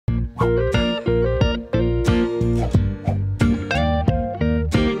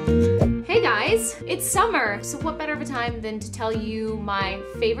It's summer, so what better of a time than to tell you my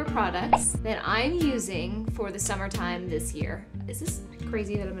favorite products that I'm using for the summertime this year. Is this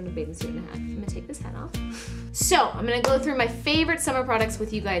crazy that I'm in a bathing suit and a hat? I'm gonna take this hat off. So I'm gonna go through my favorite summer products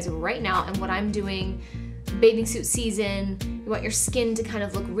with you guys right now and what I'm doing. Bathing suit season, you want your skin to kind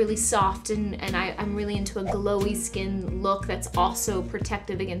of look really soft, and I'm really into a glowy skin look that's also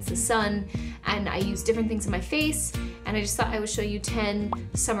protective against the sun, and I use different things in my face, and I just thought I would show you 10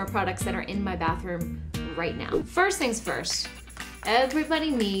 summer products that are in my bathroom right now. First things first,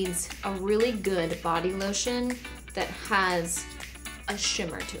 everybody needs a really good body lotion that has a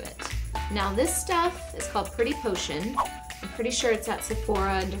shimmer to it. Now this stuff is called Pretty Potion. I'm pretty sure it's at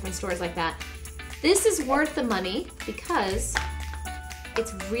Sephora and different stores like that. This is worth the money because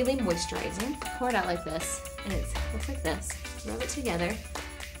it's really moisturizing. Pour it out like this, and it looks like this. Rub it together,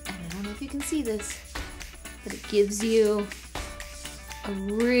 and I don't know if you can see this, but it gives you a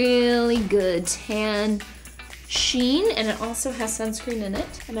really good tan sheen, and it also has sunscreen in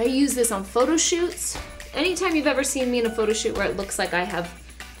it. And I use this on photo shoots. Anytime you've ever seen me in a photo shoot where it looks like I have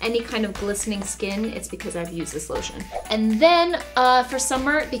any kind of glistening skin, it's because I've used this lotion. And then for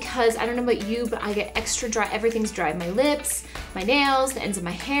summer, because I don't know about you, but I get extra dry, everything's dry. My lips, my nails, the ends of my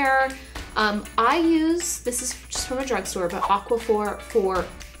hair. I use, this is just from a drugstore, but Aquaphor for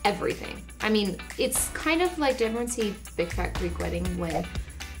everything. I mean, it's kind of like, did everyone see Big Fat Greek Wedding when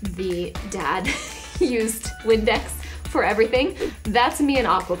the dad used Windex for everything? That's me and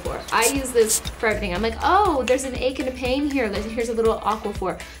Aquaphor. I use this for everything. I'm like, oh, there's an ache and a pain here. Here's a little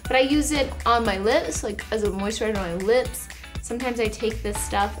Aquaphor. But I use it on my lips, like as a moisturizer on my lips. Sometimes I take this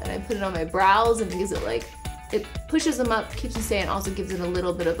stuff and I put it on my brows and use it like, it pushes them up, keeps them staying, also gives it a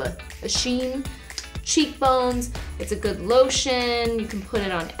little bit of a sheen. Cheekbones, it's a good lotion. You can put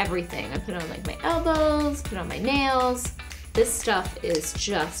it on everything. I put it on like my elbows, put it on my nails. This stuff is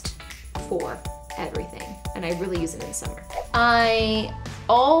just for everything, and I really use it in the summer. I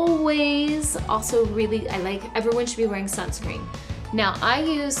always also everyone should be wearing sunscreen. Now I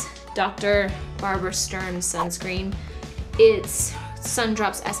use Dr. Barbara Stern's sunscreen. It's Sun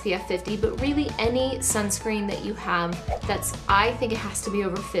Drops SPF 50, but really any sunscreen that you have I think it has to be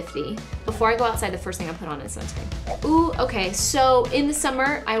over 50. Before I go outside, the first thing I put on is sunscreen. Ooh, okay, so in the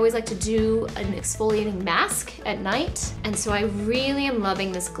summer, I always like to do an exfoliating mask at night. And so I really am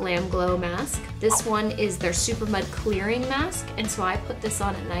loving this Glam Glow mask. This one is their Super Mud Clearing Mask. And so I put this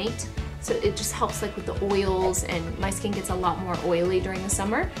on at night. So it just helps like with the oils, and my skin gets a lot more oily during the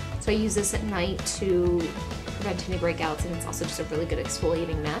summer. So I use this at night to prevent any breakouts, and it's also just a really good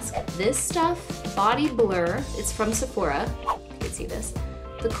exfoliating mask. This stuff, Body Blur, it's from Sephora. You can see this.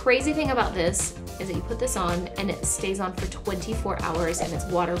 The crazy thing about this is that you put this on and it stays on for 24 hours and it's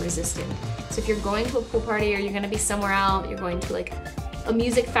water resistant. So if you're going to a pool party or you're gonna be somewhere out, you're going to like a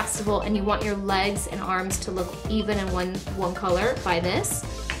music festival and you want your legs and arms to look even in one color, buy this.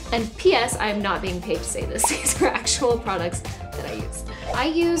 And P.S. I'm not being paid to say this. These are actual products that I use. I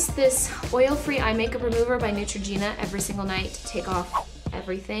use this oil-free eye makeup remover by Neutrogena every single night to take off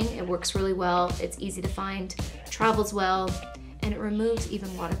everything. It works really well. It's easy to find, travels well, and it removes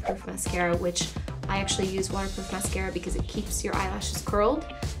even waterproof mascara, which I actually use waterproof mascara because it keeps your eyelashes curled,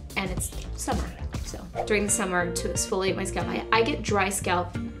 and it's summer. So during the summer, to exfoliate my scalp, I get dry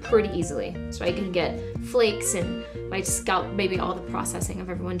scalp pretty easily. So I can get flakes and my scalp, maybe all the processing of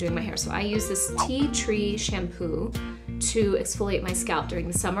everyone doing my hair. So I use this tea tree shampoo to exfoliate my scalp during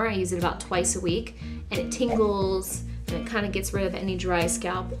the summer. I use it about twice a week, and it tingles and it kind of gets rid of any dry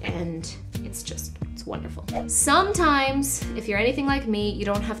scalp, and it's wonderful. Sometimes, if you're anything like me, you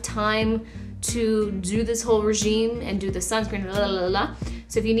don't have time to do this whole regime and do the sunscreen, blah, blah, blah.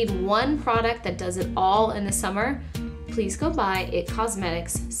 So if you need one product that does it all in the summer, please go buy It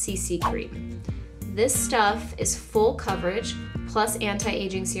Cosmetics CC Cream. This stuff is full coverage, plus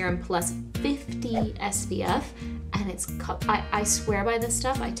anti-aging serum, plus 50 SPF, and I swear by this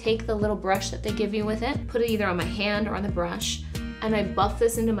stuff. I take the little brush that they give you with it, put it either on my hand or on the brush, and I buff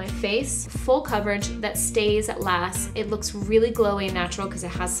this into my face. Full coverage that stays, that lasts. It looks really glowy and natural because it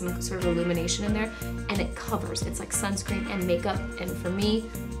has some sort of illumination in there, and it covers. It's like sunscreen and makeup, and for me,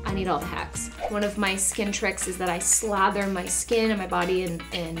 I need all the hacks. One of my skin tricks is that I slather my skin and my body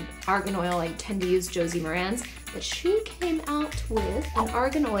in argan oil. I tend to use Josie Moran's, but she came out with an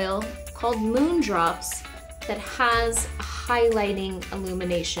argan oil called Moon Drops that has a highlighting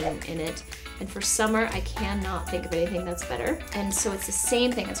illumination in it. And for summer, I cannot think of anything that's better. And so it's the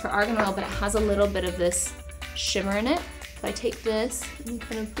same thing. It's for argan oil, but it has a little bit of this shimmer in it. So I take this and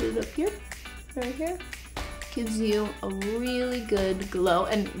kind of put it up here, right here. gives you a really good glow.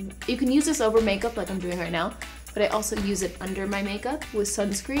 And you can use this over makeup like I'm doing right now, but I also use it under my makeup with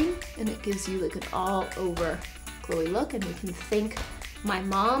sunscreen, and it gives you like an all over glowy look. And you can thank my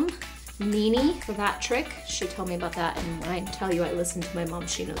mom, Nini, for that trick. She told me about that, and when I tell you I listen to my mom,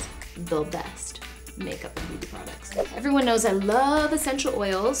 she knows the best makeup and beauty products. Everyone knows I love essential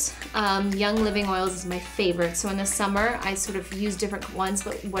oils. Young Living oils is my favorite. So in the summer, I sort of use different ones,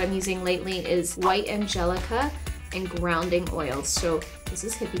 but what I'm using lately is White Angelica and grounding oils. So this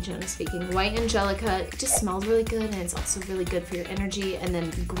is hippie Jenna speaking. White Angelica, it just smells really good, and it's also really good for your energy. And then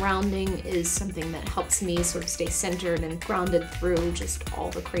grounding is something that helps me sort of stay centered and grounded through just all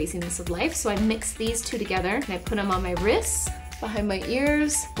the craziness of life. So I mix these two together and I put them on my wrists, behind my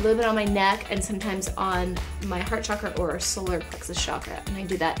ears, a little bit on my neck, and sometimes on my heart chakra or solar plexus chakra. And I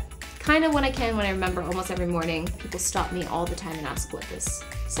do that kind of when I can, when I remember, almost every morning. People stop me all the time and ask what this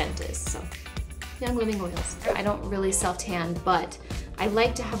scent is. So Young Living oils. I don't really self-tan, but I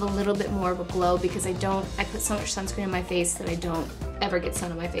like to have a little bit more of a glow because I put so much sunscreen on my face that I don't ever get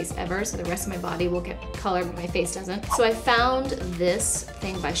sun on my face ever, so the rest of my body will get color, but my face doesn't. So I found this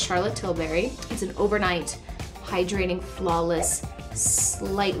thing by Charlotte Tilbury. It's an overnight hydrating, flawless,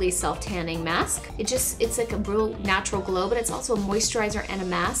 slightly self-tanning mask. It's like a real natural glow, but it's also a moisturizer and a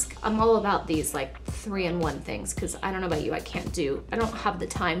mask. I'm all about these like 3-in-1 things because I don't know about you, I don't have the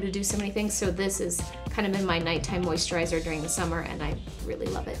time to do so many things, so this is kind of been my nighttime moisturizer during the summer, and I really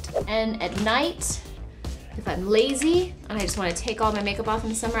love it. And at night, if I'm lazy and I just want to take all my makeup off in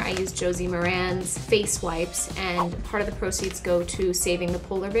the summer, I use Josie Moran's face wipes, and part of the proceeds go to saving the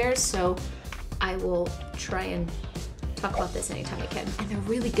polar bears, so I will try and talk about this anytime I can. And they're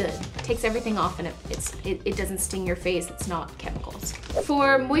really good. It takes everything off, and it doesn't sting your face. It's not chemicals.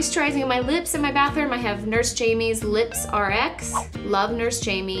 For moisturizing my lips in my bathroom, I have Nurse Jamie's Lips RX. Love Nurse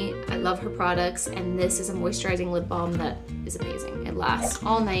Jamie. I love her products, and this is a moisturizing lip balm that is amazing. It lasts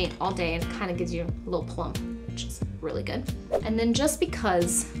all night, all day, and it kind of gives you a little plump, which is really good. And then just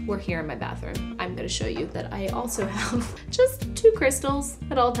because we're here in my bathroom, I'm gonna show you that I also have just 2 crystals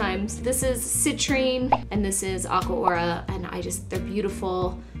at all times. This is citrine and this is aqua aura, and they're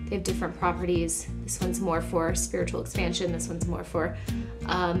beautiful. They have different properties. This one's more for spiritual expansion. This one's more for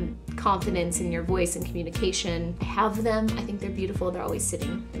confidence in your voice and communication. I have them. I think they're beautiful. They're always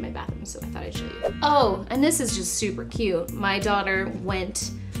sitting in my bathroom, so I thought I'd show you. Oh, and this is just super cute. My daughter went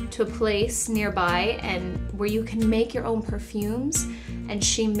to a place nearby and where you can make your own perfumes, and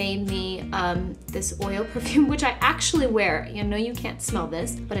she made me this oil perfume, which I actually wear. You know, you can't smell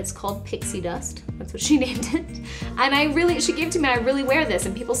this, but it's called Pixie Dust. That's what she named it. And she gave it to me, I really wear this,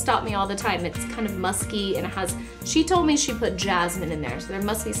 and people stop me all the time. It's kind of musky, and she told me she put jasmine in there, so there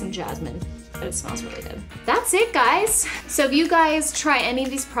must be some jasmine, but it smells really good. That's it, guys. So if you guys try any of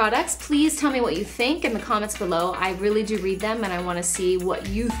these products, please tell me what you think in the comments below. I really do read them, and I wanna see what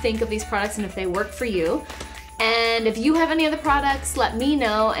you think of these products and if they work for you. And if you have any other products, let me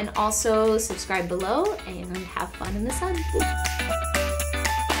know, and also subscribe below and have fun in the sun.